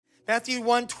Matthew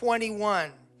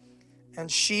 1:21,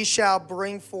 and she shall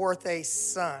bring forth a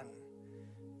son.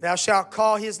 Thou shalt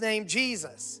call his name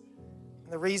Jesus.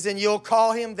 And the reason you'll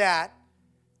call him that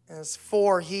is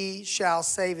for he shall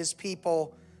save his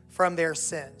people from their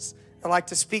sins. I'd like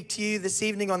to speak to you this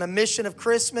evening on the mission of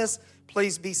Christmas.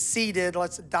 Please be seated.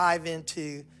 Let's dive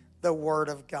into the Word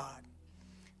of God.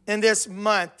 In this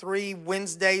month, 3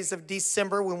 Wednesdays of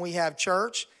December when we have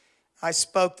church, I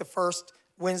spoke the first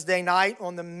Wednesday night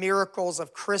on the miracles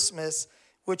of Christmas,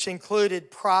 which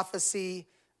included prophecy,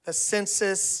 the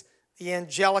census, the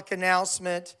angelic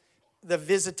announcement, the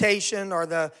visitation or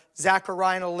the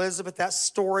Zachariah and Elizabeth, that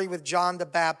story with John the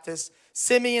Baptist,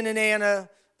 Simeon and Anna,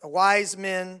 the wise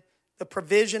men, the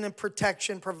provision and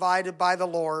protection provided by the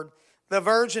Lord, the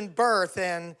virgin birth,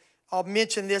 and I'll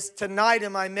mention this tonight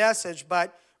in my message,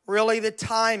 but really the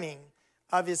timing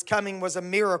of his coming was a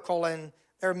miracle, and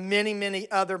there are many, many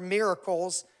other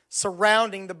miracles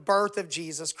surrounding the birth of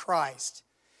Jesus Christ.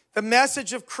 The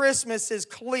message of Christmas is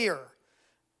clear,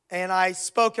 and I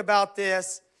spoke about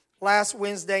this last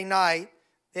Wednesday night.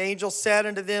 The angel said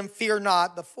unto them, "Fear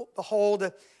not,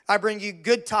 behold, I bring you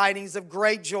good tidings of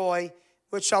great joy,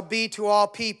 which shall be to all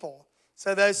people."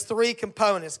 So those three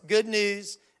components, good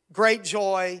news, great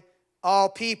joy, all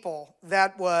people,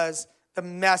 that was the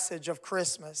message of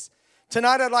Christmas.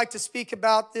 Tonight I'd like to speak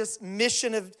about this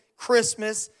mission of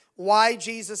Christmas, why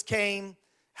Jesus came,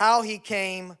 how he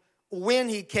came, when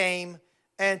he came,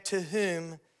 and to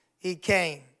whom he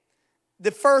came.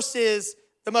 The first is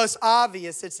the most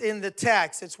obvious. It's in the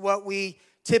text. It's what we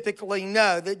typically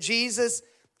know, that Jesus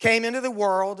came into the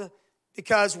world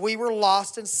because we were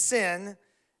lost in sin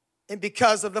and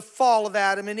because of the fall of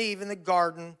Adam and Eve in the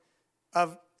Garden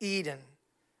of Eden.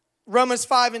 Romans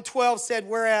 5:12 said,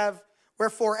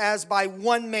 "Wherefore as by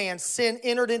one man sin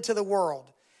entered into the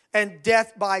world, and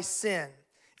death by sin.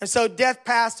 And so death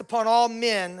passed upon all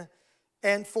men,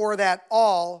 and for that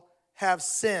all have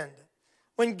sinned."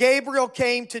 When Gabriel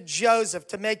came to Joseph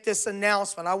to make this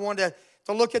announcement, I want to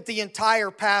look at the entire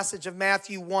passage of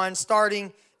Matthew 1,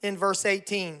 starting in verse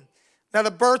 18. Now, the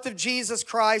birth of Jesus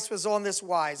Christ was on this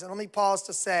wise. And let me pause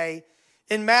to say,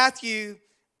 in Matthew,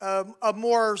 a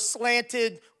more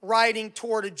slanted writing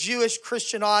toward a Jewish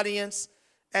Christian audience,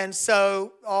 and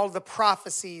so all the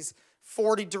prophecies,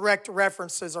 40 direct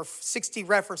references or 60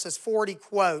 references, 40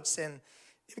 quotes, and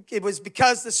it was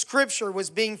because the scripture was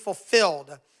being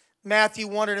fulfilled. Matthew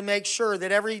wanted to make sure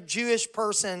that every Jewish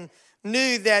person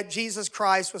knew that Jesus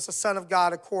Christ was the Son of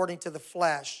God according to the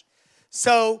flesh.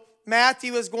 So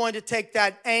Matthew is going to take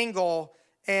that angle,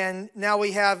 and now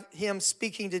we have him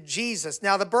speaking to Jesus.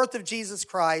 Now, the birth of Jesus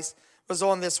Christ was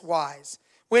on this wise.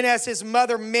 When as his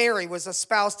mother Mary was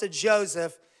espoused to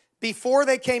Joseph, before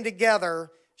they came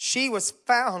together, she was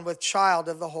found with child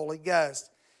of the Holy Ghost.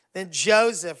 Then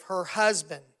Joseph, her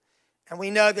husband, and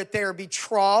we know that they are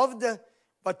betrothed,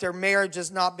 but their marriage has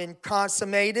not been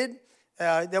consummated.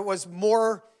 That was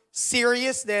more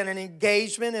serious than an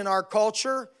engagement in our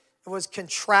culture. It was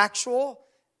contractual.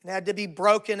 It had to be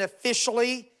broken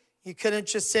officially. You couldn't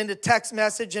just send a text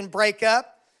message and break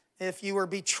up. If you were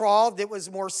betrothed, it was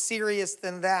more serious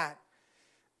than that.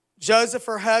 Joseph,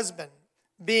 her husband,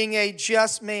 being a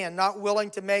just man, not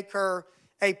willing to make her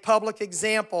a public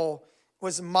example,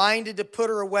 was minded to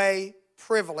put her away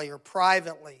privily or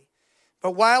privately.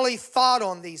 But while he thought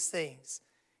on these things,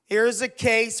 here's a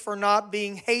case for not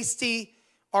being hasty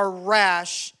or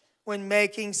rash when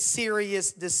making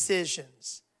serious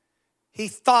decisions. He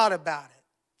thought about it.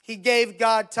 He gave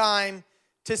God time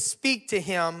to speak to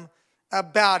him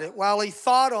about it. While he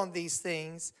thought on these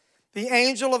things, the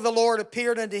angel of the Lord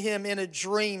appeared unto him in a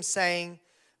dream, saying,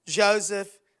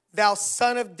 "Joseph, thou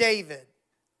son of David."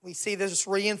 We see this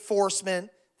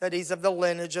reinforcement that he's of the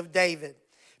lineage of David.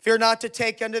 "Fear not to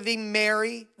take unto thee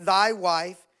Mary, thy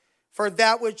wife, for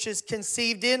that which is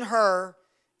conceived in her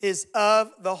is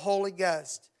of the Holy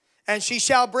Ghost. And she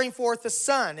shall bring forth a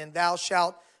son, and thou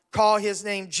shalt call his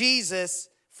name Jesus,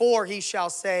 for he shall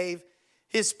save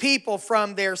his people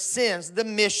from their sins." The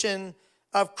mission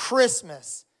of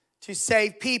Christmas, to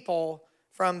save people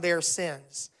from their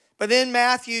sins. But then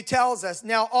Matthew tells us,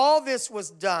 now all this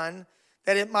was done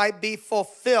that it might be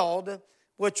fulfilled,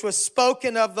 which was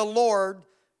spoken of the Lord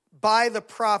by the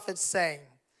prophet, saying,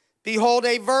 "Behold,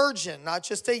 a virgin," not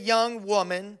just a young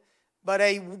woman, but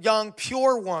a young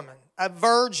pure woman, a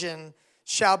virgin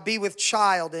shall be with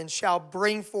child and shall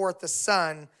bring forth a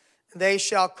son. And they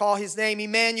shall call his name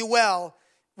Emmanuel,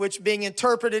 which being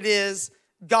interpreted is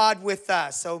God with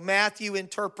us. So Matthew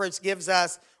interprets, gives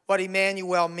us what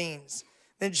Emmanuel means.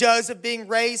 Then Joseph, being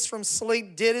raised from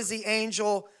sleep, did as the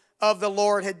angel of the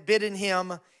Lord had bidden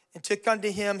him, and took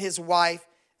unto him his wife,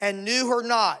 and knew her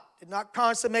not, did not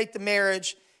consummate the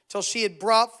marriage till she had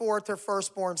brought forth her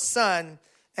firstborn son,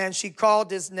 and she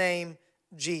called his name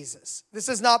Jesus. This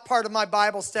is not part of my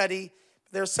Bible study.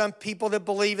 There are some people that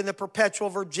believe in the perpetual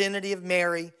virginity of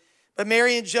Mary. But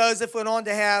Mary and Joseph went on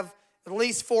to have at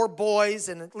least 4 boys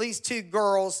and at least 2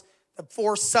 girls. The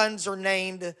 4 sons are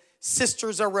named.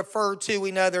 Sisters are referred to.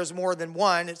 We know there's more than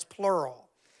one. It's plural.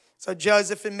 So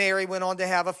Joseph and Mary went on to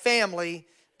have a family,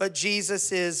 but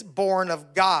Jesus is born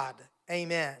of God.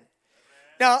 Amen.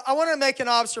 Now, I want to make an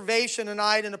observation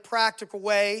tonight in a practical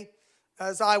way.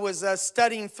 As I was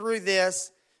studying through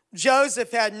this,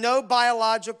 Joseph had no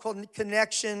biological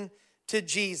connection to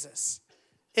Jesus.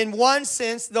 In one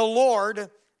sense, the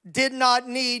Lord did not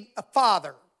need a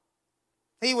father.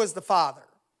 He was the father.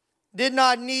 Did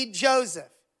not need Joseph.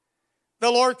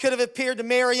 The Lord could have appeared to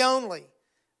Mary only,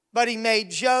 but he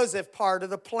made Joseph part of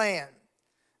the plan.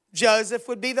 Joseph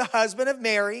would be the husband of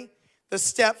Mary, the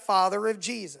stepfather of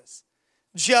Jesus.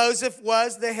 Joseph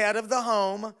was the head of the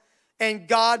home, and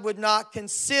God would not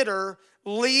consider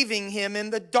leaving him in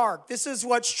the dark. This is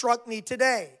what struck me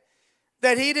today,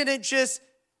 that he didn't just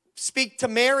speak to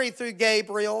Mary through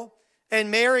Gabriel,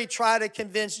 and Mary tried to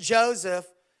convince Joseph,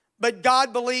 but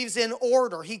God believes in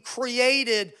order. He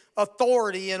created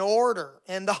authority and order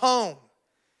in the home.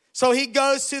 So he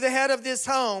goes to the head of this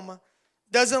home,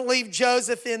 doesn't leave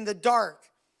Joseph in the dark.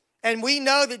 And we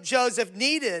know that Joseph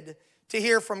needed to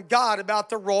hear from God about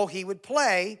the role he would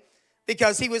play,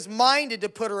 because he was minded to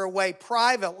put her away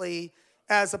privately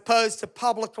as opposed to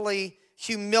publicly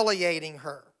humiliating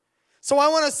her. So I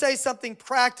want to say something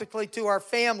practically to our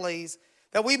families,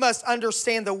 that we must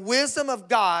understand the wisdom of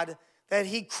God that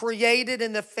he created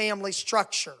in the family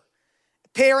structure.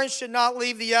 Parents should not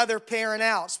leave the other parent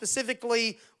out.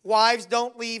 Specifically, wives,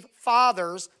 don't leave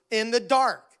fathers in the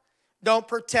dark. Don't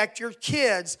protect your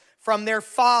kids from their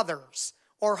fathers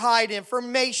or hide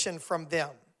information from them.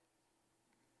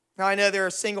 Now, I know there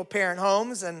are single parent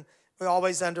homes, and we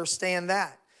always understand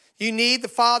that. You need the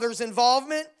father's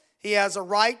involvement. He has a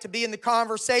right to be in the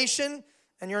conversation,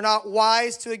 and you're not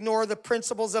wise to ignore the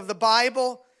principles of the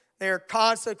Bible. There are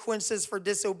consequences for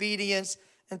disobedience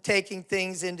and taking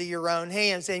things into your own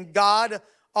hands. And God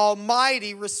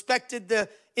Almighty respected the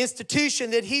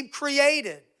institution that he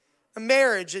created, a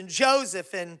marriage, and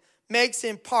Joseph, and makes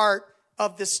him part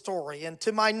of this story. And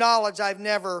to my knowledge, I've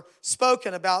never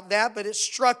spoken about that, but it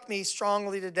struck me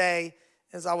strongly today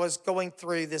as I was going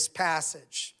through this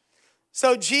passage.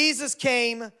 So Jesus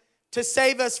came to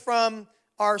save us from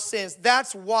our sins.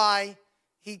 That's why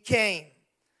he came.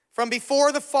 From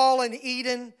before the fall in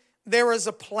Eden, there was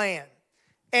a plan.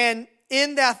 And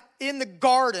in the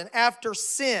garden, after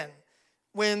sin,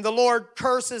 when the Lord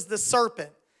curses the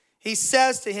serpent, he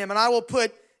says to him, and I will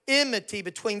put enmity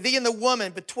between thee and the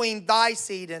woman, between thy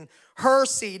seed and her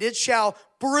seed. It shall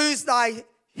bruise thy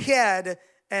head,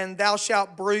 and thou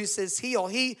shalt bruise his heel.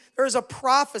 There's a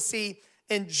prophecy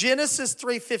in Genesis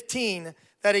 3:15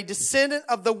 that a descendant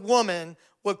of the woman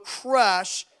would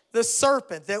crush the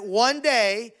serpent, that one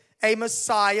day a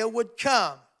Messiah would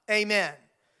come. Amen.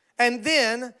 And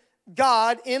then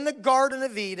God, in the Garden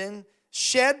of Eden,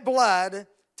 shed blood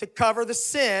to cover the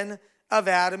sin of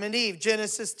Adam and Eve.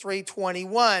 Genesis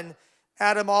 3:21.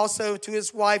 Adam also to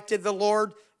his wife did the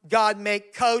Lord God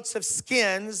make coats of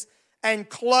skins and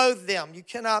clothe them. You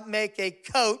cannot make a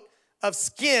coat of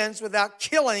skins without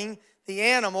killing the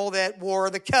animal that wore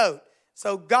the coat.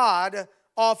 So God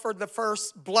offered the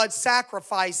first blood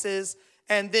sacrifices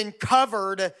and then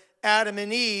covered Adam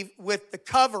and Eve with the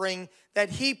covering that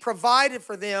he provided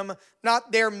for them,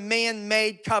 not their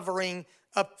man-made covering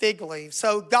of fig leaves.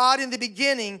 So God in the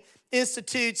beginning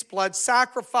institutes blood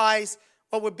sacrifice,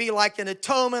 what would be like an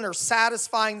atonement or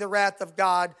satisfying the wrath of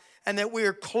God, and that we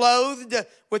are clothed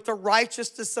with the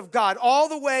righteousness of God. All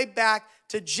the way back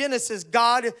to Genesis,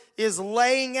 God is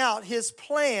laying out his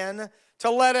plan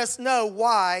to let us know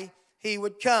why he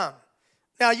would come.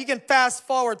 Now, you can fast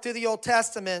forward through the Old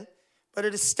Testament, but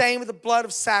it is stained with the blood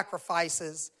of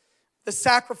sacrifices. The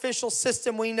sacrificial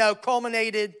system we know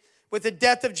culminated with the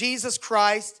death of Jesus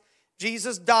Christ.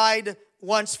 Jesus died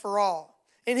once for all.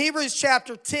 In Hebrews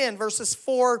chapter 10, verses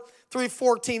 4 through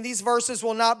 14, these verses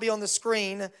will not be on the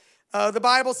screen. The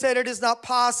Bible said it is not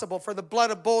possible for the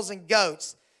blood of bulls and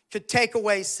goats could take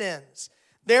away sins.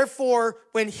 Therefore,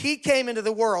 when he came into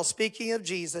the world, speaking of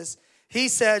Jesus, he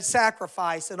said,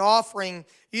 sacrifice and offering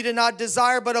you did not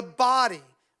desire, but a body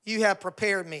you have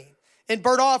prepared me. In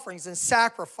burnt offerings and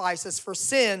sacrifices for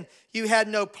sin you had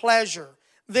no pleasure.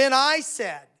 Then I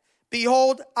said,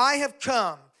 behold, I have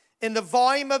come. In the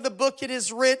volume of the book it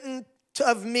is written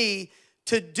of me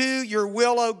to do your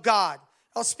will, O God.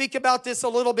 I'll speak about this a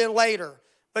little bit later.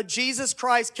 but Jesus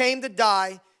Christ came to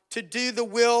die to do the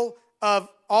will of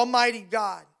Almighty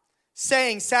God,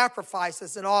 saying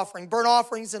sacrifices and offering, burnt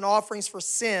offerings and offerings for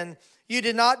sin, you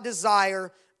did not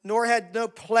desire, nor had no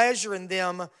pleasure in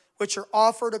them which are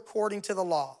offered according to the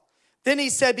law. Then he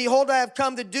said, behold, I have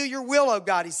come to do your will, O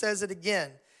God. He says it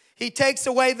again. He takes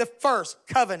away the first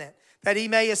covenant, that he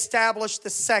may establish the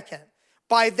second.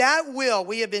 By that will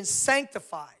we have been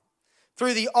sanctified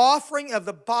through the offering of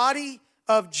the body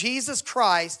of Jesus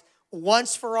Christ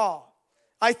once for all.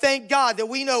 I thank God that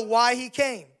we know why he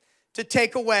came, to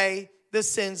take away the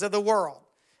sins of the world.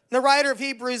 And the writer of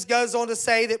Hebrews goes on to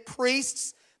say that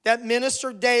priests that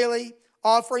minister daily,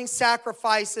 offering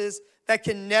sacrifices that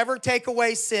can never take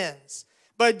away sins.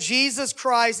 But Jesus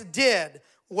Christ did,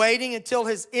 waiting until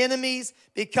his enemies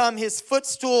become his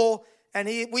footstool, and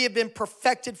we have been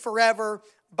perfected forever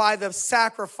by the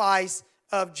sacrifice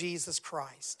of Jesus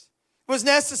Christ. It was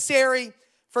necessary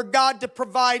for God to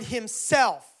provide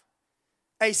himself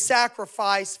a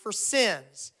sacrifice for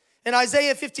sins. In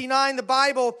Isaiah 59, the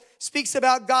Bible speaks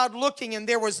about God looking, and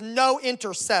there was no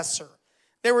intercessor.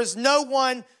 There was no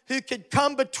one who could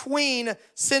come between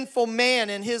sinful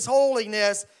man and his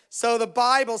holiness. So the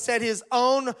Bible said his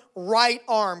own right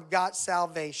arm got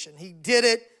salvation. He did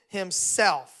it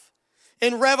himself.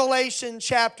 In Revelation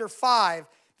chapter 5,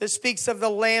 that speaks of the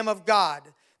Lamb of God.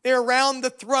 They're around the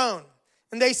throne,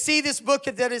 and they see this book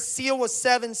that is sealed with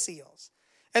 7 seals.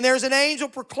 And there's an angel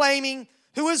proclaiming,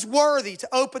 who is worthy to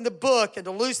open the book and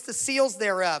to loose the seals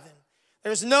thereof. And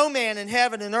there's no man in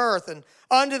heaven and earth and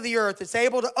under the earth that's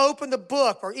able to open the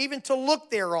book or even to look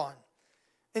thereon.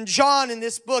 And John in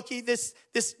this book, this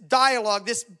dialogue,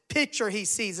 this picture he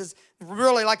sees is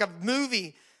really like a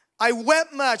movie. I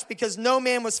wept much because no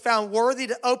man was found worthy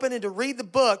to open and to read the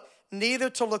book, neither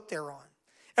to look thereon.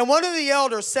 And one of the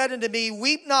elders said unto me,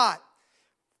 weep not.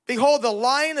 Behold, the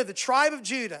Lion of the tribe of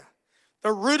Judah,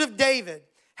 the root of David,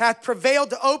 hath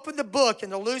prevailed to open the book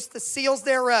and to loose the seals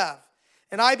thereof.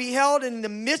 And I beheld in the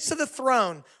midst of the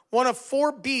throne one of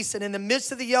 4 beasts, and in the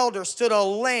midst of the elders stood a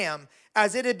lamb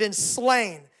as it had been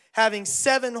slain, having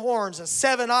 7 horns and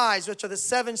 7 eyes, which are the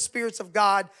 7 spirits of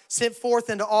God sent forth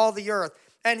into all the earth.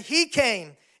 And he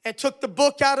came and took the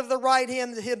book out of the right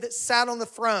hand of him that sat on the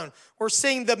throne. We're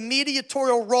seeing the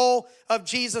mediatorial role of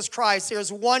Jesus Christ.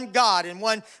 There's one God and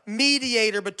one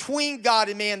mediator between God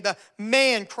and man, the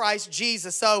man Christ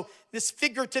Jesus. So this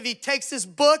figurative, he takes this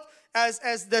book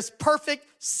as this perfect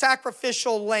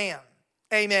sacrificial lamb.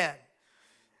 Amen.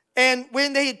 And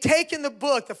when they had taken the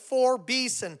book, the 4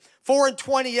 beasts and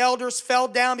 24 elders fell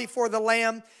down before the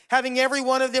Lamb, having every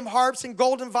one of them harps and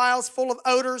golden vials full of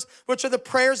odors, which are the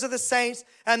prayers of the saints.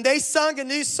 And they sung a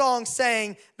new song,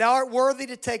 saying, thou art worthy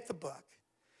to take the book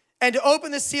and to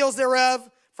open the seals thereof,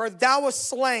 for thou wast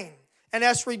slain and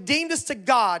hast redeemed us to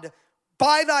God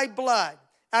by thy blood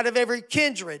out of every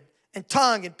kindred and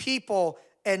tongue and people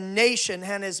and nation,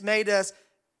 and has made us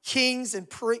kings and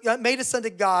made us unto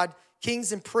God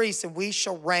kings and priests, and we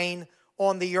shall reign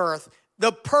on the earth.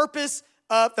 The purpose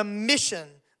of the mission,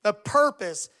 the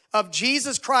purpose of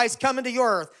Jesus Christ coming to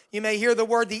earth, you may hear the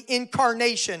word, the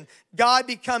incarnation, God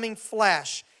becoming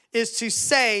flesh, is to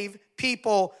save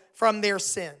people from their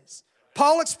sins.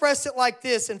 Paul expressed it like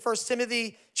this in 1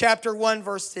 Timothy chapter 1,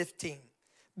 verse 15.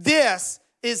 This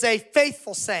is a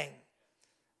faithful saying.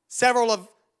 Several of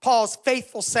Paul's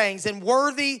faithful sayings, and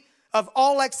worthy of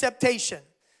all acceptation,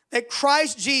 that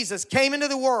Christ Jesus came into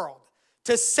the world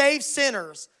to save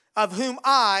sinners, of whom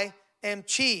I am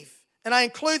chief. And I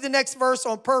include the next verse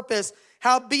on purpose.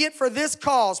 Howbeit for this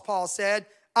cause, Paul said,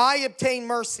 I obtain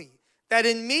mercy, that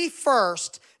in me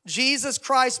first Jesus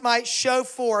Christ might show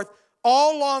forth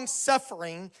all long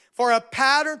suffering for a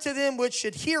pattern to them which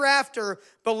should hereafter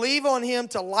believe on him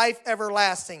to life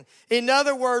everlasting. In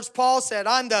other words, Paul said,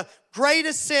 I'm the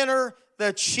greatest sinner,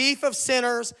 the chief of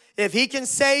sinners. If he can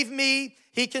save me,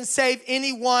 he can save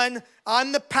anyone.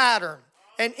 I'm the pattern.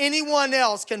 And anyone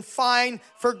else can find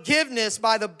forgiveness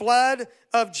by the blood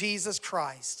of Jesus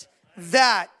Christ.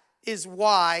 That is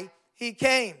why he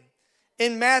came.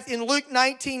 In Luke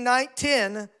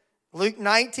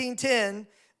 19:10,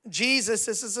 Jesus,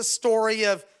 this is a story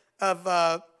of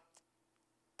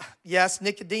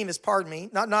Nicodemus, pardon me,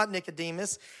 not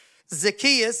Nicodemus,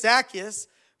 Zacchaeus,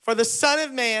 for the Son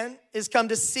of Man is come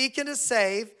to seek and to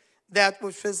save that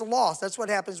which is lost. That's what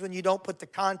happens when you don't put the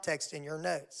context in your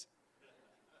notes.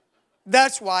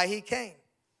 That's why he came.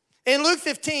 In Luke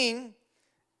 15,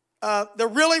 the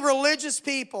really religious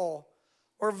people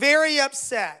were very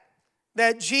upset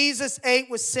that Jesus ate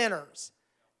with sinners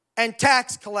and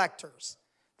tax collectors,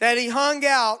 that he hung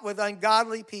out with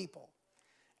ungodly people.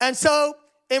 And so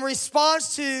in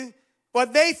response to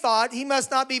what they thought, he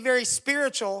must not be very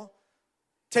spiritual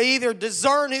to either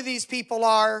discern who these people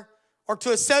are or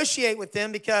to associate with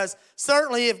them, because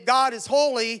certainly if God is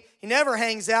holy, he never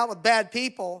hangs out with bad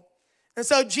people. And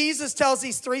so Jesus tells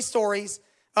these three stories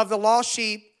of the lost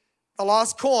sheep, the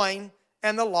lost coin,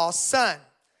 and the lost son.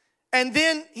 And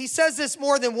then he says this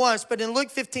more than once, but in Luke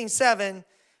 15:7,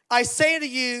 I say to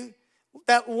you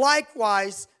that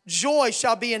likewise joy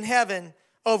shall be in heaven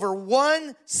over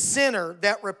one sinner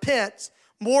that repents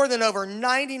more than over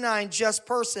 99 just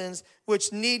persons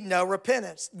which need no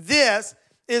repentance. This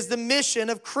is the mission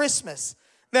of Christmas,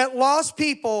 that lost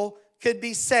people could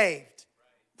be saved.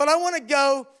 But I want to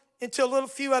go into a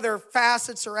few other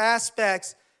facets or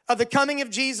aspects of the coming of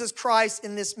Jesus Christ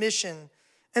in this mission.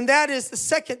 And that is, the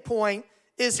second point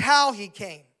is how he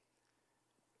came.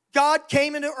 God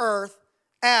came into earth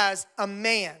as a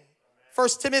man.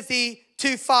 1 Timothy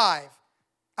 2:5.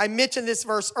 I mentioned this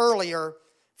verse earlier.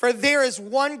 For there is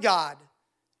one God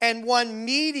and one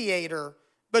mediator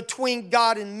between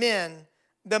God and men,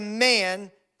 the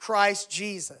man Christ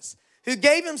Jesus, who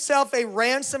gave himself a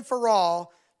ransom for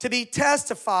all to be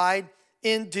testified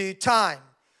in due time.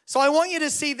 So I want you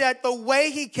to see that the way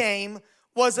he came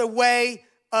was a way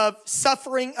of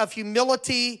suffering, of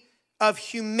humility, of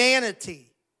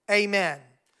humanity. Amen.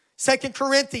 2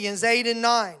 Corinthians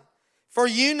 8:9. For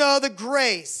you know the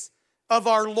grace of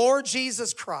our Lord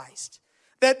Jesus Christ,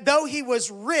 that though he was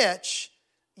rich,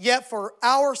 yet for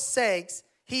our sakes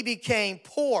he became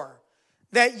poor,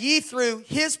 that ye through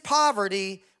his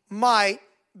poverty might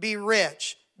be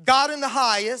rich. God in the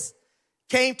highest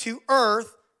came to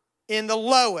earth in the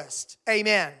lowest.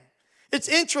 Amen. It's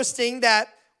interesting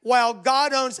that while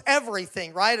God owns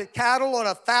everything, right? A cattle on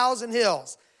 1,000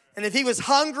 hills. And if he was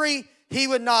hungry, he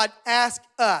would not ask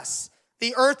us.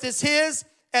 The earth is his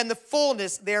and the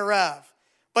fullness thereof.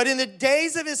 But in the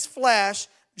days of his flesh,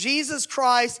 Jesus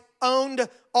Christ owned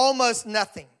almost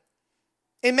nothing.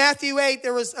 In Matthew 8,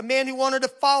 there was a man who wanted to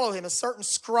follow him, a certain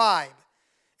scribe.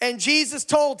 And Jesus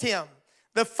told him,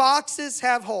 the foxes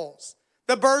have holes,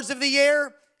 the birds of the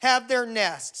air have their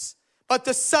nests, but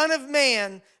the Son of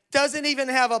Man doesn't even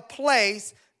have a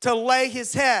place to lay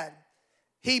his head.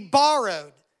 He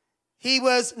borrowed. He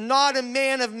was not a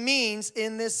man of means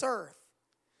in this earth.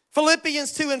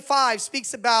 Philippians 2:5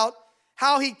 speaks about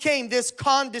how he came, this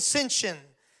condescension.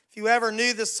 If you ever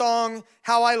knew the song,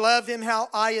 How I Love Him, How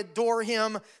I Adore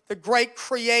Him, the great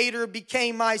creator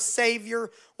became my Savior.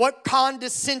 What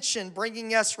condescension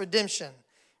bringing us redemption.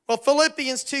 Well,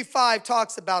 Philippians 2:5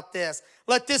 talks about this.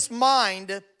 Let this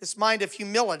mind of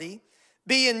humility,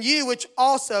 be in you, which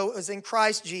also is in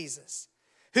Christ Jesus,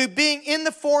 who being in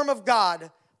the form of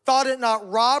God, thought it not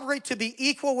robbery to be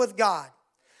equal with God,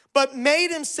 but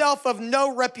made himself of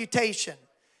no reputation.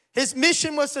 His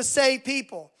mission was to save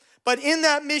people. But in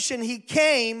that mission, he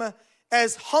came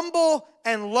as humble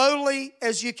and lowly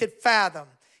as you could fathom.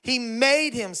 He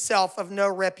made himself of no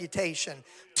reputation,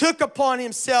 took upon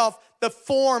himself the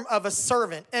form of a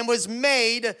servant, and was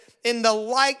made in the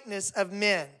likeness of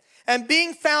men. And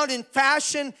being found in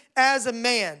fashion as a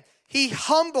man, he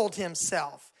humbled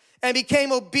himself and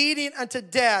became obedient unto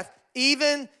death,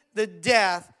 even the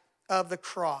death of the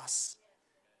cross.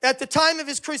 At the time of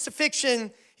his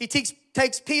crucifixion, he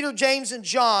takes Peter, James, and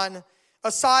John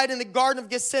aside in the Garden of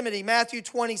Gethsemane, Matthew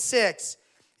 26.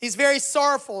 He's very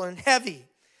sorrowful and heavy,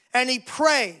 and he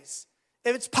prays,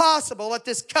 if it's possible, let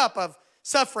this cup of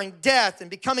suffering, death,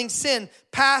 and becoming sin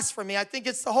pass from me. I think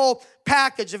it's the whole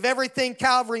package of everything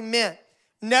Calvary meant.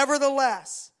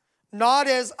 Nevertheless, not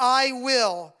as I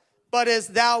will, but as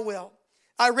thou wilt.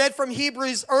 I read from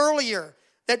Hebrews earlier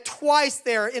that twice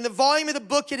there in the volume of the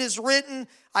book it is written,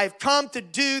 I have come to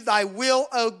do thy will,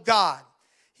 O God.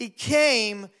 He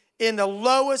came in the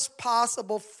lowest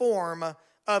possible form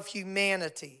of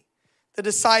humanity. The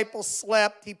disciples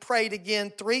slept. He prayed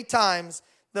again 3 times.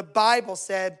 The Bible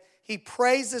said he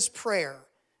prays this prayer,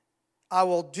 I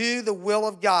will do the will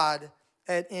of God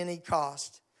at any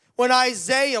cost. When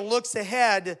Isaiah looks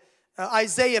ahead,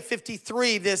 Isaiah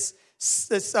 53, this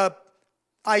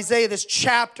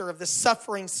chapter of the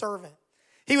suffering servant.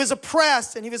 He was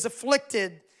oppressed and he was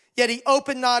afflicted, yet he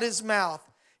opened not his mouth.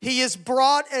 He is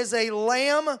brought as a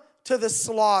lamb to the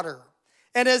slaughter,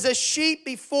 and as a sheep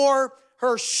before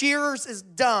her shearers is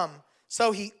dumb,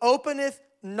 so he openeth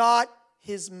not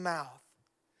his mouth.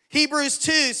 Hebrews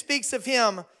 2 speaks of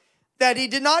him that he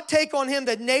did not take on him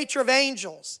the nature of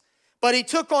angels, but he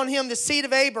took on him the seed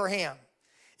of Abraham.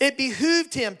 It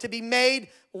behooved him to be made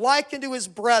like unto his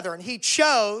brethren. He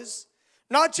chose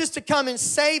not just to come and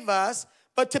save us,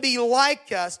 but to be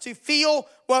like us, to feel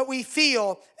what we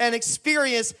feel and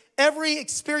experience every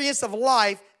experience of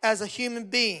life as a human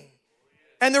being.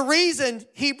 And the reason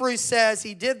Hebrews says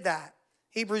he did that,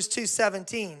 Hebrews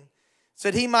 2:17,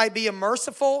 so that he might be a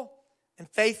merciful and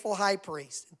faithful high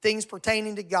priest in things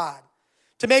pertaining to God,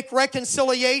 to make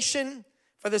reconciliation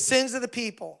for the sins of the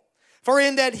people. For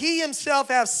in that he himself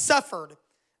has suffered,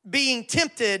 being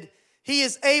tempted, he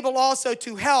is able also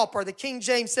to help, or the King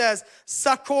James says,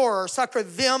 succor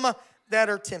them that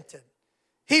are tempted.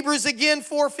 Hebrews again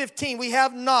 4:15, we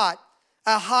have not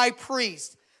a high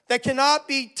priest that cannot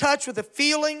be touched with the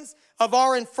feelings of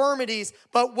our infirmities,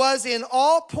 but was in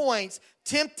all points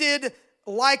tempted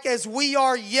like as we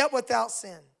are, yet without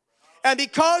sin. And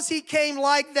because he came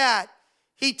like that,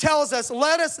 he tells us,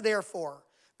 let us therefore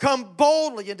come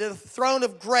boldly into the throne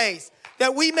of grace,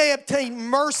 that we may obtain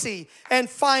mercy and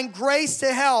find grace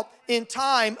to help in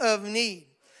time of need.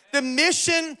 The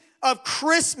mission of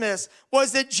Christmas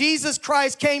was that Jesus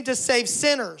Christ came to save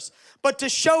sinners, but to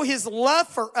show his love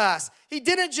for us. He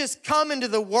didn't just come into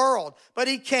the world, but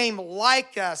he came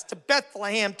like us to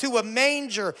Bethlehem, to a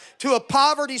manger, to a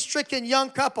poverty-stricken young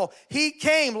couple. He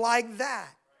came like that,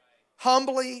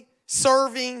 humbly,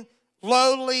 serving,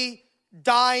 lowly,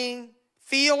 dying,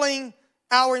 feeling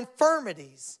our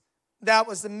infirmities. That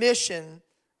was the mission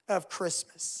of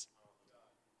Christmas.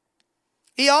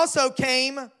 He also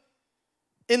came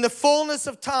in the fullness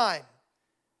of time.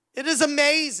 It is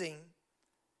amazing.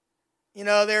 You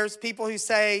know, there's people who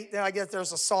say, I guess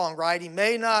there's a song, right? He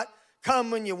may not come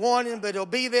when you want him, but he'll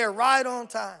be there right on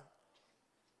time.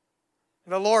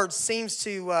 The Lord seems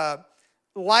to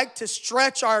like to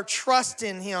stretch our trust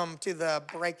in him to the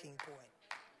breaking point.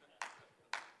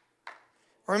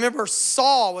 Remember,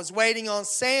 Saul was waiting on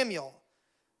Samuel.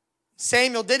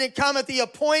 Samuel didn't come at the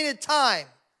appointed time.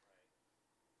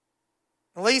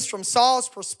 At least from Saul's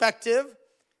perspective,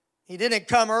 he didn't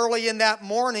come early in that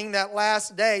morning, that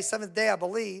last day, seventh day, I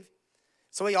believe.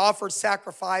 So he offered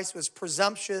sacrifice, was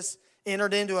presumptuous,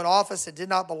 entered into an office that did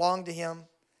not belong to him.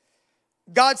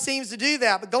 God seems to do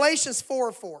that. But Galatians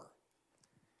 4:4.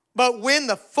 But when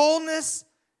the fullness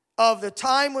of the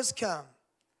time was come,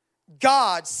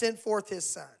 God sent forth his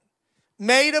son,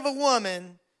 made of a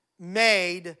woman,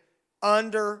 made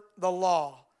under the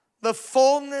law. The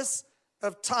fullness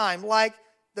of time, like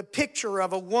the picture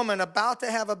of a woman about to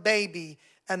have a baby,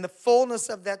 and the fullness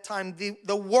of that time,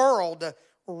 the world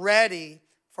ready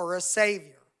for a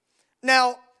Savior.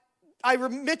 Now, I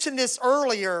mentioned this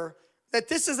earlier, that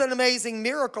this is an amazing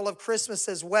miracle of Christmas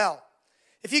as well.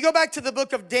 If you go back to the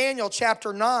book of Daniel,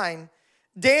 chapter 9,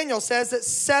 Daniel says that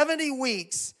 70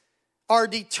 weeks are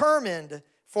determined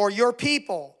for your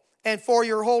people and for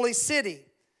your holy city.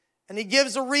 And he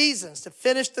gives the reasons: to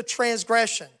finish the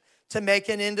transgression, to make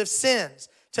an end of sins,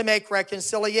 to make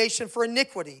reconciliation for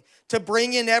iniquity, to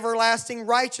bring in everlasting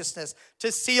righteousness,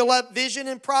 to seal up vision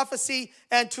and prophecy,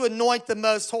 and to anoint the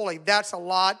most holy. That's a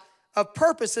lot of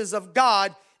purposes of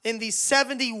God in these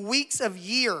 70 weeks of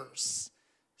years.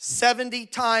 70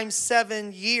 times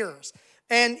 7 years.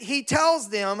 And he tells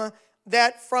them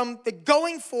that from the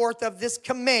going forth of this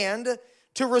command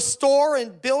to restore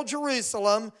and build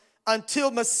Jerusalem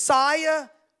until Messiah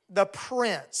the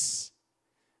Prince,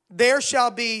 there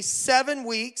shall be 7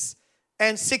 weeks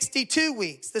and 62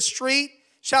 weeks. The street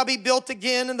shall be built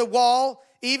again, and the wall,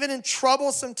 even in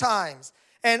troublesome times.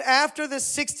 And after the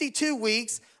 62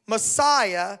 weeks,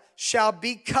 Messiah shall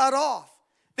be cut off.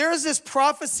 There is this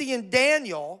prophecy in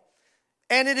Daniel,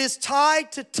 and it is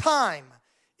tied to time.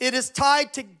 It is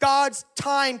tied to God's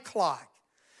time clock.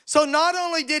 So not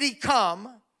only did he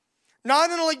come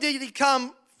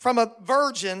from a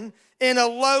virgin in a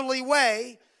lowly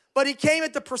way, but he came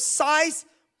at the precise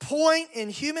point in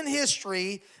human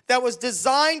history that was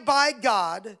designed by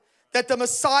God, that the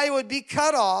Messiah would be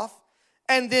cut off,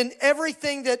 and then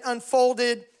everything that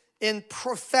unfolded in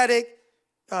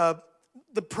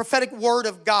the prophetic word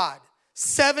of God.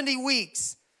 70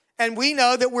 weeks. And we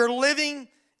know that we're living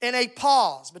in a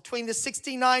pause between the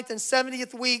 69th and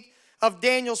 70th week of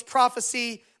Daniel's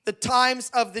prophecy, the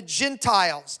times of the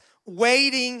Gentiles,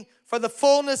 waiting for the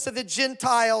fullness of the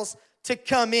Gentiles to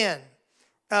come in.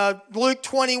 Luke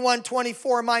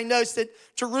 21:24, my notes that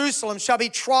Jerusalem shall be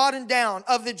trodden down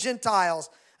of the Gentiles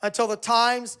until the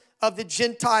times of the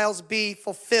Gentiles be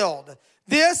fulfilled.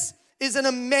 This is an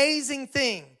amazing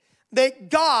thing, that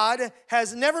God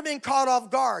has never been caught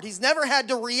off guard. He's never had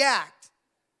to react.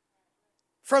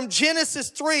 From Genesis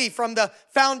 3, from the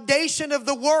foundation of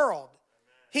the world,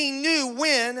 he knew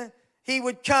when he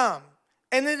would come.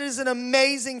 And it is an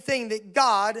amazing thing that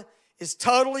God is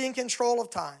totally in control of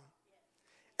time.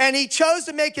 And he chose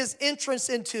to make his entrance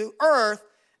into earth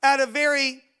at a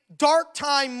very dark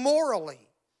time morally.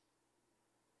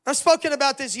 I've spoken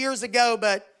about this years ago,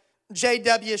 but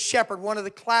J.W. Shepherd, one of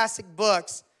the classic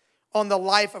books on the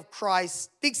life of Christ,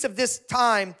 speaks of this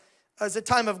time as a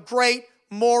time of great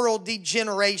moral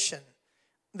degeneration.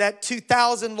 That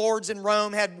 2,000 lords in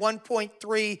Rome had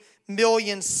 1.3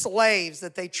 million slaves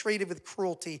that they treated with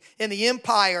cruelty. In the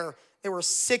empire, there were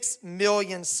 6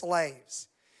 million slaves.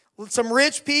 Some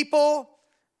rich people,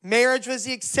 marriage was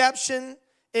the exception,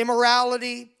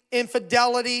 immorality,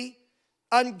 infidelity,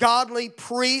 ungodly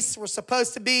priests were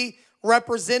supposed to be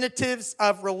representatives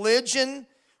of religion.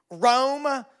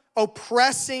 Rome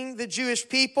oppressing the Jewish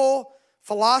people.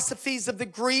 Philosophies of the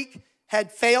Greeks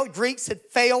had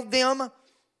failed them.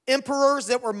 Emperors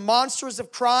that were monsters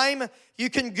of crime. You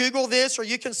can Google this or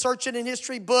you can search it in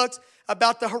history books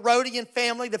about the Herodian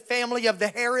family, the family of the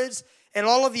Herods, and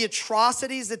all of the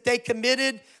atrocities that they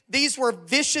committed. These were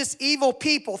vicious, evil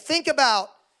people. Think about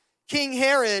King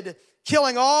Herod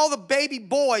killing all the baby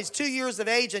boys 2 years of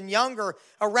age and younger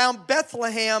around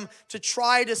Bethlehem to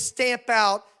try to stamp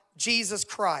out Jesus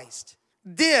Christ.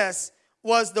 This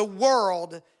was the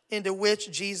world into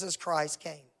which Jesus Christ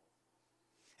came.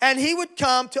 And he would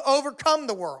come to overcome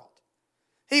the world.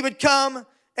 He would come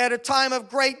at a time of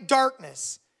great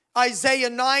darkness.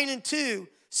 Isaiah 9:2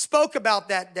 spoke about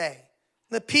that day.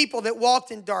 The people that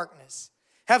walked in darkness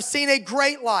have seen a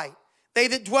great light. They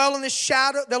that dwell in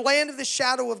the land of the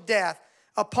shadow of death,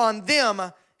 upon them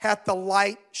hath the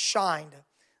light shined.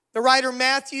 The writer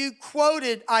Matthew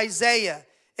quoted Isaiah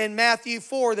in Matthew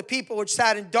 4. The people which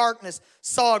sat in darkness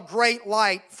saw a great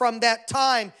light. From that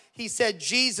time, he said,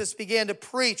 Jesus began to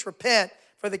preach, repent,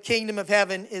 for the kingdom of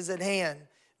heaven is at hand.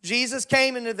 Jesus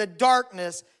came into the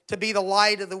darkness to be the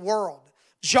light of the world.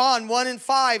 John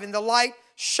 1:5, and the light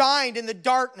shined in the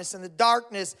darkness, and the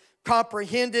darkness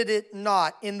comprehended it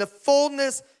not. In the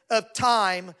fullness of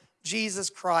time, Jesus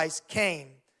Christ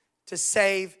came to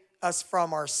save us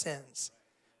from our sins.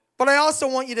 But I also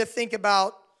want you to think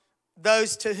about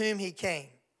those to whom he came.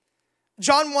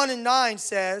 John 1:9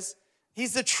 says,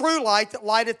 he's the true light that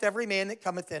lighteth every man that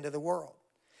cometh into the world.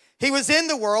 He was in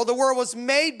the world was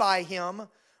made by him,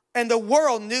 and the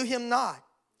world knew him not.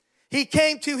 He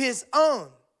came to his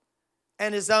own,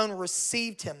 and his own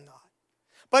received him not.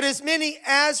 But as many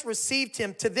as received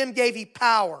him, to them gave he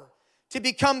power to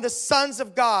become the sons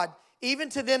of God, even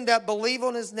to them that believe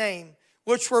on his name,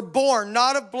 which were born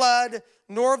not of blood,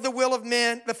 nor of the will of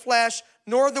men, the flesh,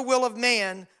 nor of the will of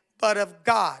man, but of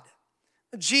God.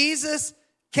 Jesus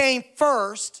came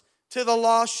first to the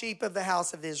lost sheep of the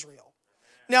house of Israel.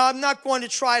 Now, I'm not going to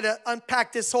try to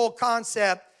unpack this whole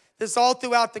concept. This is all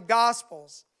throughout the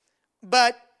Gospels.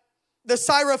 But the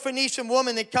Syrophoenician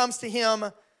woman that comes to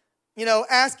him,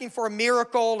 asking for a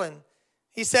miracle, and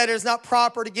he said it is not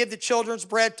proper to give the children's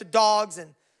bread to dogs.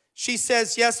 And she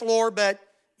says, yes, Lord, but,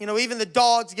 even the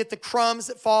dogs get the crumbs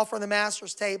that fall from the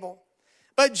master's table.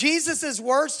 But Jesus'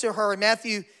 words to her in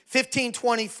Matthew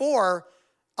 15:24,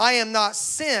 I am not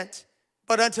sent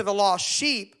but unto the lost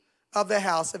sheep of the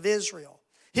house of Israel.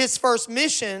 His first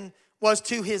mission was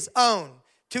to his own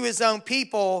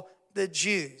people, the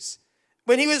Jews.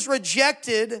 When he was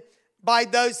rejected by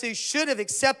those who should have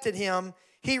accepted him,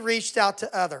 he reached out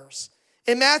to others.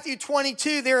 In Matthew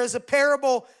 22, there is a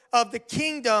parable of the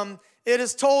kingdom. It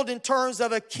is told in terms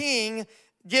of a king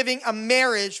giving a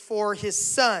marriage for his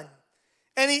son.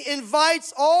 And he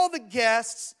invites all the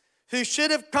guests who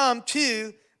should have come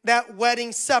to that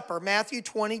wedding supper. Matthew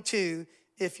 22,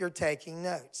 if you're taking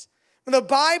notes. The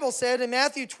Bible said in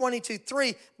Matthew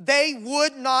 22:3, they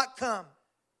would not come.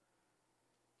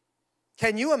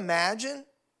 Can you imagine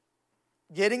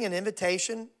getting an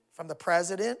invitation from the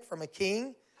president, from a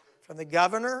king, from the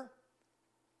governor,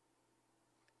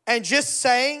 and just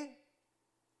saying,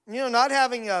 not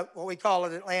having what we call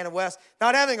it Atlanta West,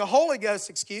 not having a Holy Ghost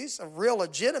excuse, a real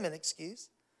legitimate excuse.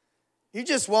 You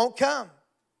just won't come.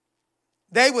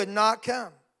 They would not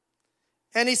come.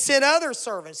 And he sent other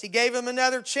servants. He gave them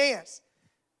another chance.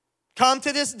 Come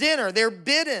to this dinner. They're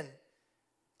bidden.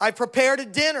 I prepared a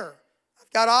dinner.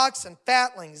 I've got oxen,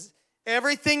 fatlings.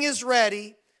 Everything is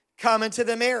ready. Come into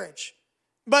the marriage.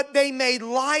 But they made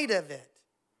light of it.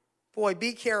 Boy,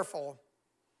 be careful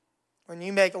when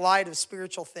you make light of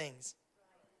spiritual things.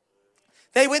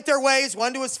 They went their ways,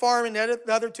 one to his farm and the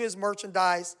other to his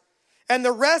merchandise. And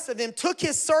the rest of them took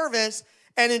his servants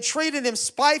and entreated them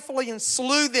spitefully and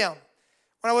slew them.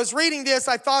 When I was reading this,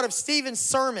 I thought of Stephen's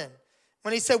sermon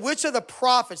when he said, which of the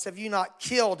prophets have you not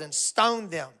killed and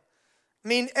stoned them? I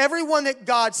mean, everyone that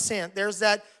God sent, there's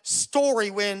that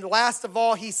story when last of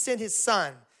all he sent his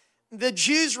son. The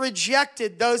Jews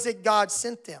rejected those that God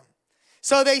sent them.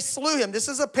 So they slew him. This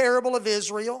is a parable of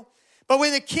Israel. But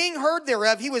when the king heard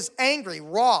thereof, he was angry,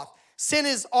 wroth, sent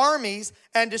his armies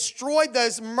and destroyed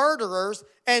those murderers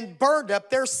and burned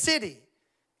up their city.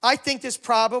 I think this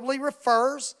probably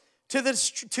refers to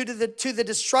the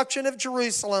destruction of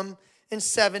Jerusalem in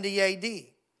 70 AD.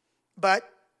 But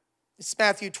it's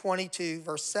Matthew 22,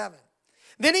 verse 7.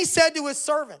 Then he said to his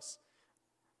servants,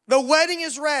 the wedding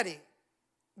is ready,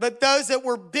 but those that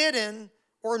were bidden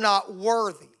were not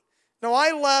worthy. Now,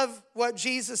 I love what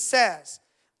Jesus says.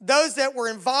 Those that were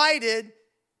invited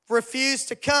refused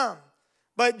to come.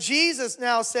 But Jesus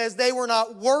now says they were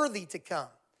not worthy to come.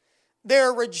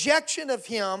 Their rejection of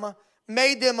him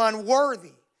made them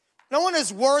unworthy. No one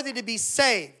is worthy to be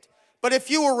saved. But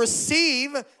if you will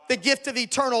receive the gift of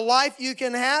eternal life, you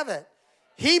can have it.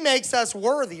 He makes us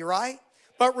worthy, right?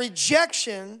 But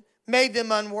rejection made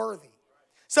them unworthy.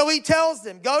 So he tells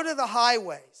them, go to the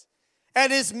highways,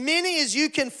 and as many as you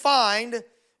can find,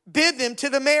 bid them to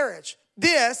the marriage.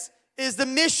 This is the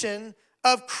mission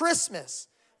of Christmas.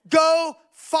 Go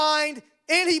find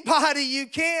anybody you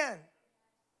can.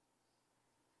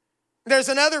 There's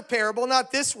another parable,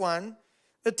 not this one,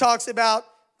 that talks about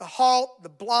the halt, the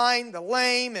blind, the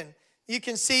lame, and you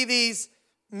can see these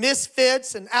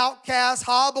misfits and outcasts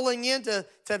hobbling into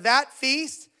that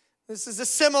feast. This is a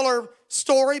similar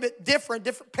story, but different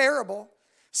parable.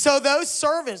 So those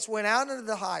servants went out into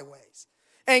the highways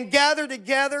and gathered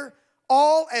together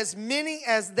all as many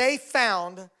as they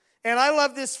found. And I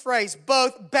love this phrase,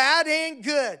 both bad and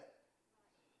good.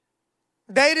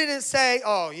 They didn't say,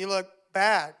 oh, you look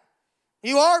bad.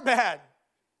 You are bad.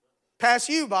 Pass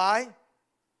you by.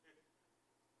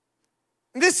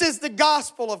 This is the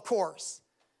gospel, of course,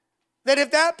 that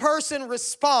if that person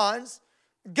responds,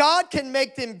 God can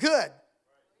make them good.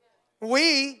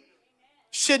 We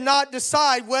should not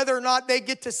decide whether or not they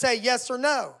get to say yes or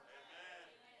no.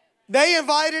 They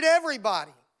invited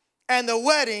everybody, and the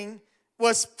wedding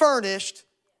was furnished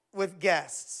with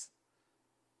guests.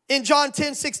 In John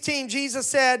 10:16, Jesus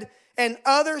said, and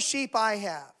other sheep I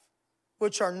have,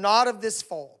 which are not of this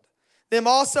fold. Them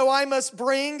also I must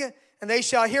bring, and they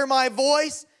shall hear my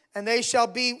voice, and there shall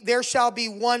be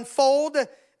one fold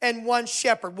and one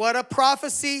shepherd. What a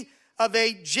prophecy of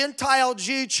a Gentile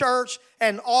Jew church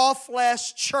and all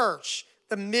flesh church,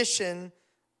 the mission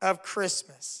of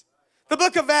Christmas. The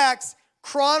book of Acts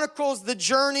chronicles the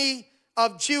journey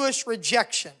of Jewish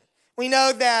rejection. We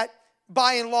know that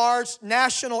by and large,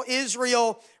 national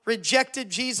Israel rejected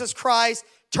Jesus Christ,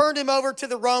 turned him over to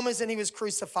the Romans, and he was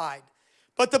crucified.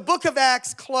 But the book of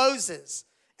Acts closes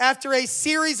after a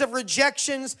series of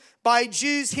rejections by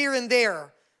Jews here and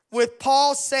there, with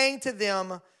Paul saying to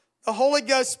them, the Holy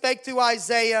Ghost spake through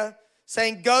Isaiah,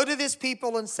 saying, go to this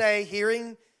people and say,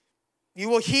 hearing, you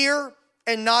will hear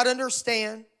and not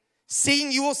understand.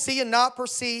 Seeing, you will see and not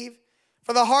perceive.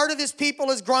 For the heart of this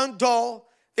people is grown dull.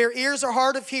 Their ears are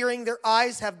hard of hearing. Their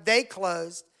eyes have they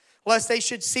closed, lest they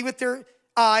should see with their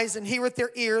eyes and hear with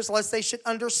their ears, lest they should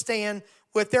understand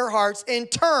with their hearts and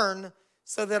turn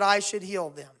so that I should heal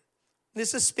them.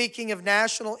 This is speaking of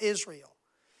national Israel.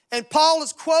 And Paul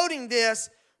is quoting this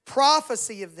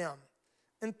prophecy of them.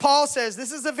 And Paul says,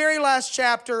 this is the very last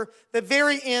chapter, the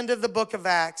very end of the book of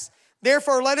Acts.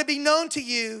 Therefore, let it be known to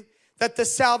you that the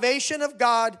salvation of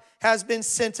God has been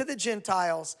sent to the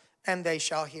Gentiles, and they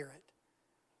shall hear it.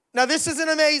 Now, this is an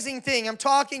amazing thing. I'm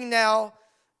talking now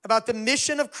about the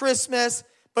mission of Christmas,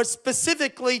 but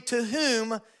specifically to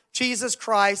whom Jesus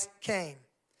Christ came.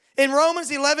 In Romans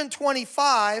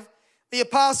 11:25, the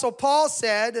Apostle Paul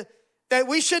said that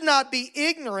we should not be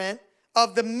ignorant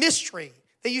of the mystery,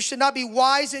 that you should not be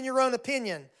wise in your own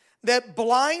opinion, that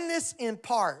blindness in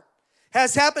part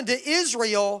has happened to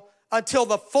Israel until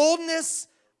the fullness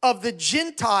of the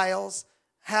Gentiles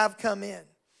have come in.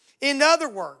 In other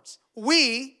words,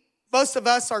 most of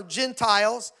us are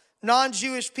Gentiles,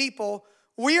 non-Jewish people.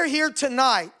 We are here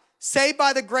tonight, saved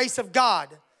by the grace of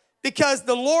God, because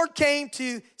the Lord came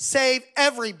to save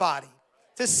everybody,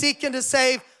 to seek and to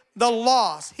save the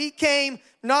lost. He came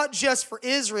not just for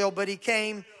Israel, but he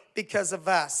came because of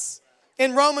us.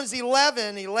 In Romans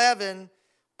 11:11,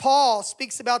 Paul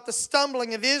speaks about the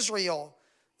stumbling of Israel,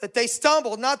 that they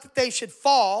stumbled, not that they should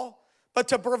fall, but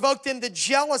to provoke them to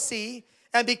jealousy.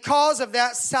 And because of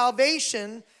that,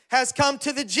 salvation has come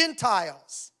to the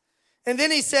Gentiles. And then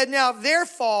he said, now their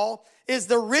fall is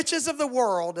the riches of the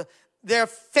world, their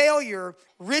failure,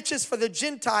 riches for the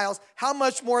Gentiles, how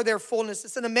much more their fullness.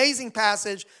 It's an amazing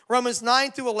passage, Romans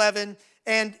 9-11,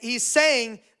 and he's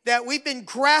saying that we've been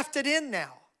grafted in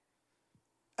now.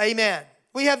 Amen.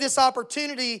 We have this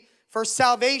opportunity for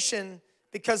salvation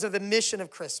because of the mission of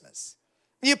Christmas.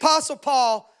 The Apostle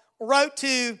Paul wrote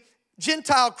to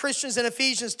Gentile Christians in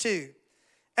Ephesians 2,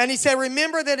 and he said,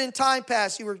 remember that in time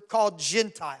past you were called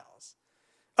Gentiles.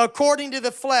 according to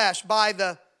the flesh, by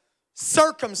the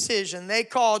circumcision, they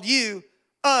called you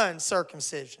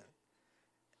uncircumcision.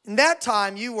 In that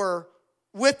time, you were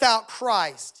without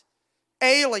Christ,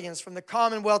 aliens from the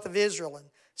commonwealth of Israel, and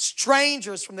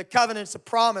strangers from the covenants of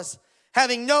promise,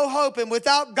 having no hope and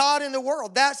without God in the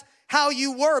world. That's how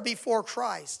you were before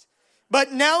Christ.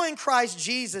 But now in Christ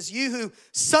Jesus, you who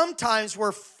sometimes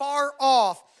were far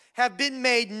off have been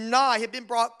made nigh, have been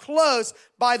brought close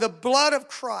by the blood of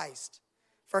Christ.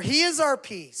 For he is our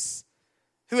peace,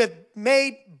 who hath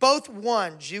made both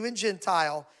one, Jew and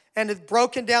Gentile, and hath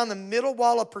broken down the middle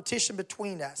wall of partition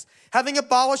between us, having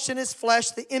abolished in his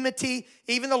flesh the enmity,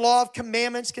 even the law of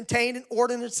commandments contained in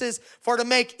ordinances, for to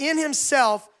make in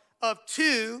himself of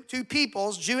two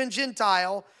peoples, Jew and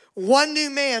Gentile, one new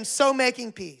man, so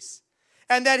making peace,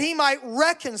 and that he might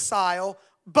reconcile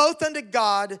both unto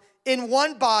God in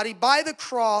one body by the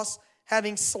cross,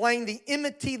 having slain the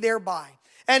enmity thereby.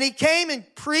 And he came and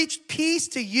preached peace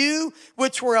to you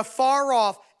which were afar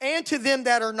off, and to them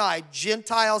that are nigh,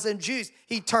 Gentiles and Jews.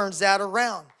 He turns that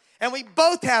around. And we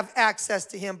both have access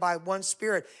to him by one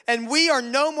Spirit. And we are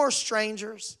no more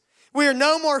strangers. We are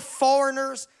no more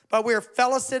foreigners, but we are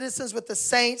fellow citizens with the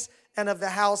saints and of the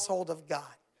household of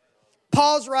God.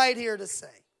 Paul's right here to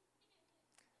say,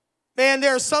 man,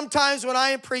 there are some times when I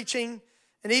am preaching,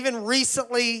 and even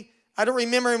recently, I don't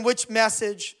remember in which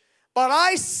message, but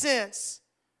I sense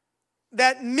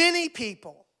that many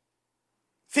people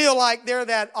feel like they're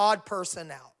that odd person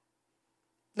out.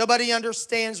 Nobody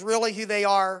understands really who they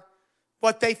are,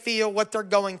 what they feel, what they're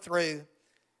going through.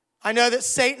 I know that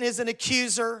Satan is an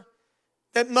accuser,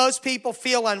 that most people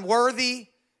feel unworthy,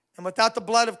 and without the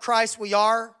blood of Christ we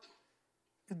are.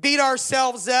 Beat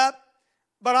ourselves up.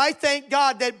 But I thank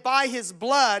God that by his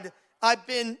blood, I've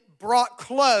been brought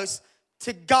close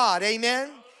to God. Amen?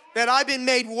 That I've been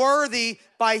made worthy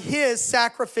by his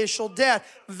sacrificial death.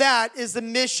 That is the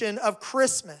mission of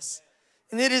Christmas.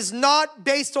 And it is not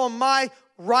based on my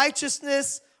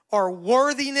righteousness or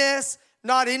worthiness,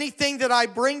 not anything that I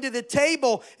bring to the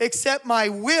table except my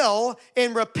will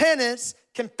in repentance,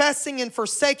 confessing and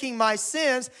forsaking my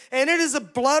sins. And it is the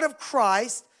blood of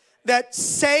Christ that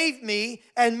saved me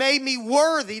and made me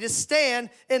worthy to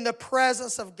stand in the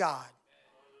presence of God.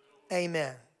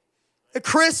 Amen. The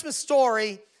Christmas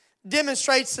story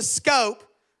demonstrates the scope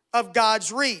of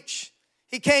God's reach.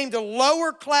 He came to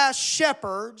lower class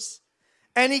shepherds,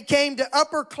 and he came to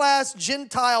upper class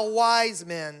Gentile wise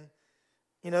men.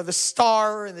 You know, the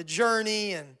star and the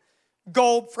journey and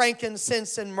gold,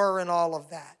 frankincense, and myrrh and all of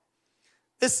that.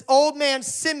 This old man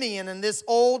Simeon and this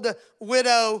old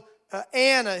widow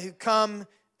Anna who come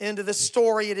into the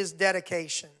story at his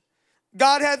dedication.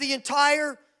 God had the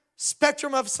entire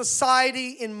spectrum of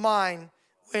society in mind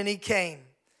when he came.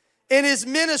 In his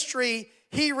ministry,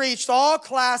 he reached all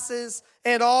classes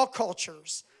and all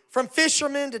cultures, from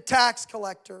fishermen to tax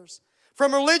collectors,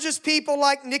 from religious people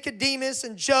like Nicodemus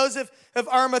and Joseph of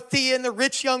Arimathea and the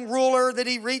rich young ruler that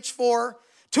he reached for,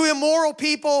 to immoral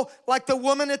people like the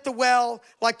woman at the well,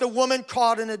 like the woman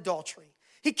caught in adultery.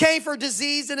 He came for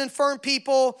diseased and infirm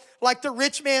people like the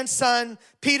rich man's son,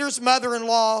 Peter's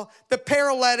mother-in-law, the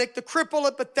paralytic, the cripple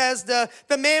at Bethesda,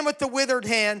 the man with the withered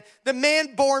hand, the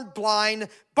man born blind,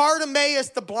 Bartimaeus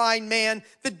the blind man,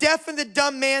 the deaf and the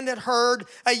dumb man that heard,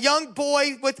 a young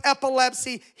boy with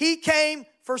epilepsy. He came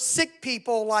for sick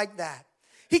people like that.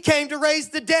 He came to raise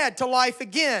the dead to life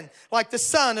again, like the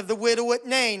son of the widow at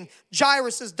Nain,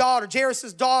 Jairus' daughter,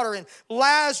 and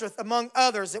Lazarus, among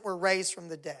others that were raised from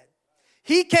the dead.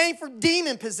 He came for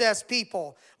demon-possessed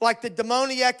people like the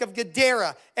demoniac of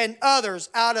Gadara and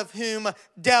others out of whom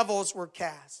devils were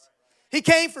cast. He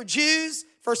came for Jews,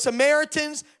 for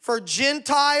Samaritans, for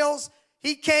Gentiles.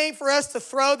 He came for us to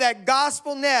throw that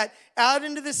gospel net out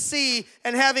into the sea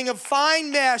and having a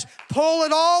fine mesh, pull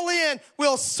it all in.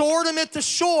 We'll sort them at the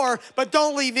shore, but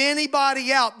don't leave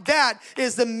anybody out. That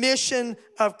is the mission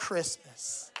of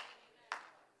Christmas.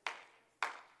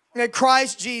 And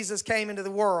Christ Jesus came into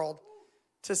the world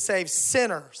to save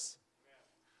sinners,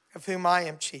 of whom I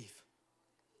am chief.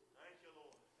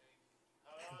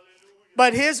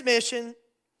 But his mission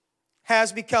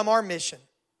has become our mission.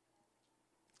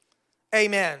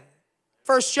 Amen.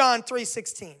 1 John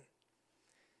 3:16.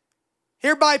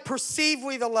 Hereby perceive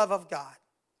we the love of God.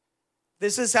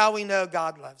 This is how we know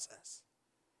God loves us.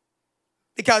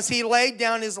 Because he laid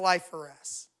down his life for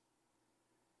us.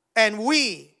 And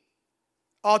we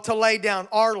ought to lay down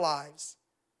our lives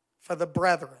for the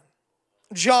brethren.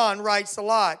 John writes a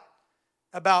lot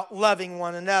about loving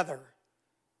one another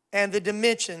and the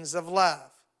dimensions of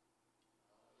love.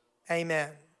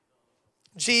 Amen.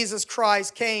 Jesus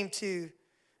Christ came to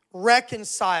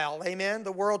reconcile, amen,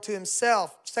 the world to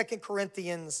himself. 2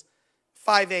 Corinthians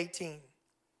 5:18.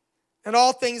 And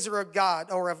all things are of God,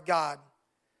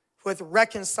 who hath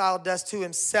reconciled us to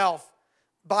himself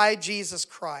by Jesus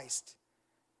Christ,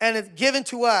 and hath given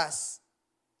to us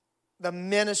the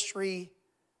ministry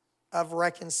of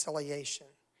reconciliation,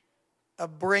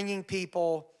 of bringing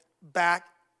people back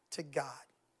to God.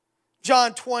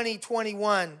 John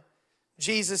 20:21,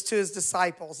 Jesus to his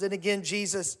disciples. And again,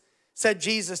 Jesus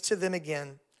to them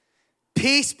again,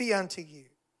 peace be unto you.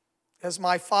 As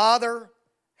my Father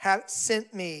hath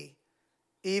sent me,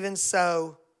 even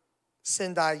so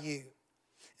send I you.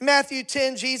 In Matthew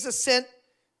 10, Jesus sent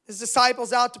his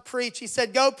disciples out to preach. He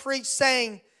said, go preach,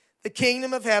 saying, the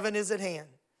kingdom of heaven is at hand.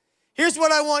 Here's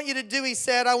what I want you to do, he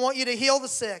said. I want you to heal the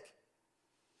sick.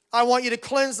 I want you to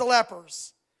cleanse the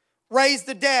lepers, raise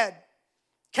the dead,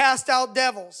 cast out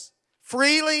devils.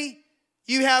 Freely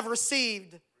you have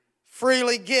received,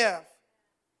 freely give.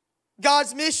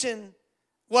 God's mission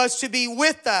was to be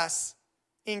with us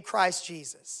in Christ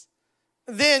Jesus.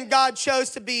 Then God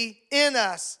chose to be in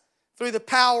us through the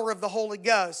power of the Holy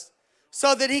Ghost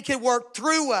so that he could work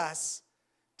through us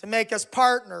to make us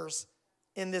partners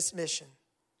in this mission.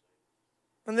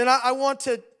 And then I want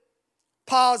to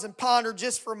pause and ponder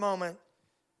just for a moment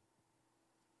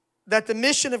that the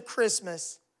mission of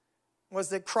Christmas was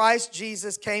that Christ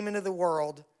Jesus came into the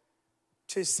world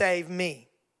to save me.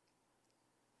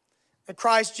 That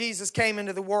Christ Jesus came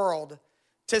into the world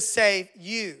to save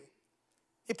you.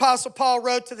 The Apostle Paul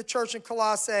wrote to the church in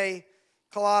Colossae,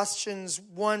 Colossians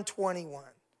 1:21.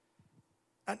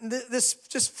 This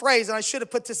just phrase, and I should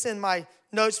have put this in my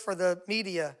notes for the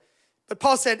media, but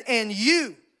Paul said, and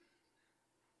you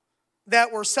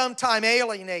that were sometime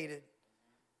alienated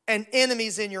and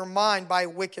enemies in your mind by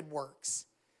wicked works,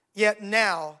 yet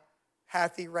now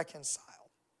hath he reconciled.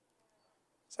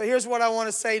 So here's what I want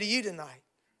to say to you tonight.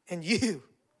 And you,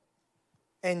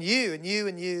 and you, and you,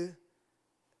 and you,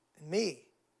 and me,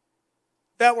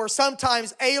 that were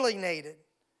sometimes alienated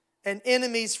and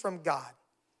enemies from God.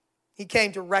 He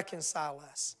came to reconcile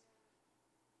us.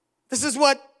 This is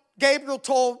what Gabriel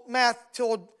told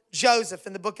Joseph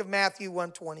in the book of Matthew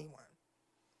 1:21.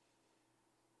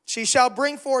 She shall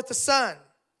bring forth a son.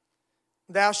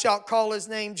 Thou shalt call his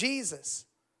name Jesus.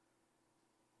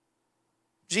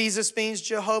 Jesus means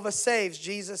Jehovah saves.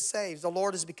 Jesus saves. The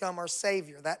Lord has become our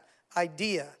Savior. That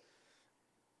idea.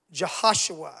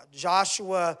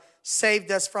 Joshua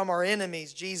saved us from our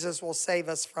enemies. Jesus will save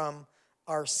us from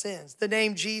our sins. The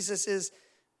name Jesus is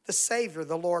the Savior,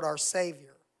 the Lord our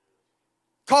Savior.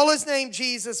 Call his name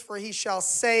Jesus, for he shall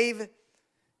save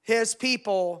his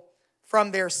people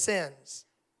from their sins.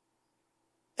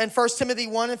 And 1 Timothy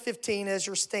 1:15, as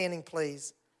you're standing,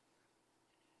 please.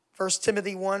 1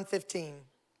 Timothy 1:15.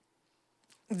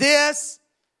 This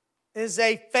is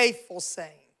a faithful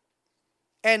saying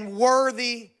and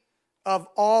worthy of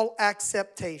all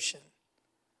acceptation,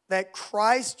 that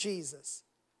Christ Jesus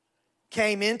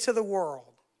came into the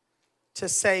world to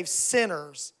save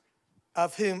sinners,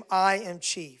 of whom I am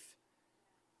chief.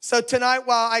 So tonight,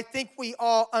 while I think we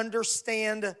all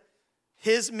understand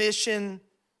his mission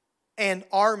and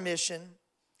our mission,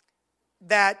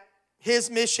 that his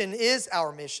mission is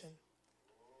our mission,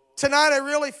 tonight I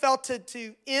really felt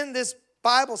to end this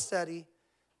Bible study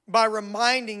by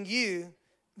reminding you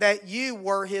that you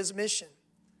were his mission.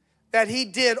 That he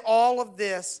did all of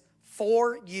this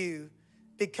for you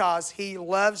because he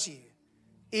loves you.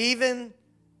 Even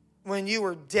when you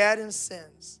were dead in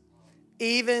sins.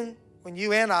 Even when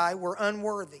you and I were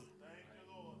unworthy.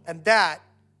 And that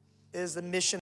is the mission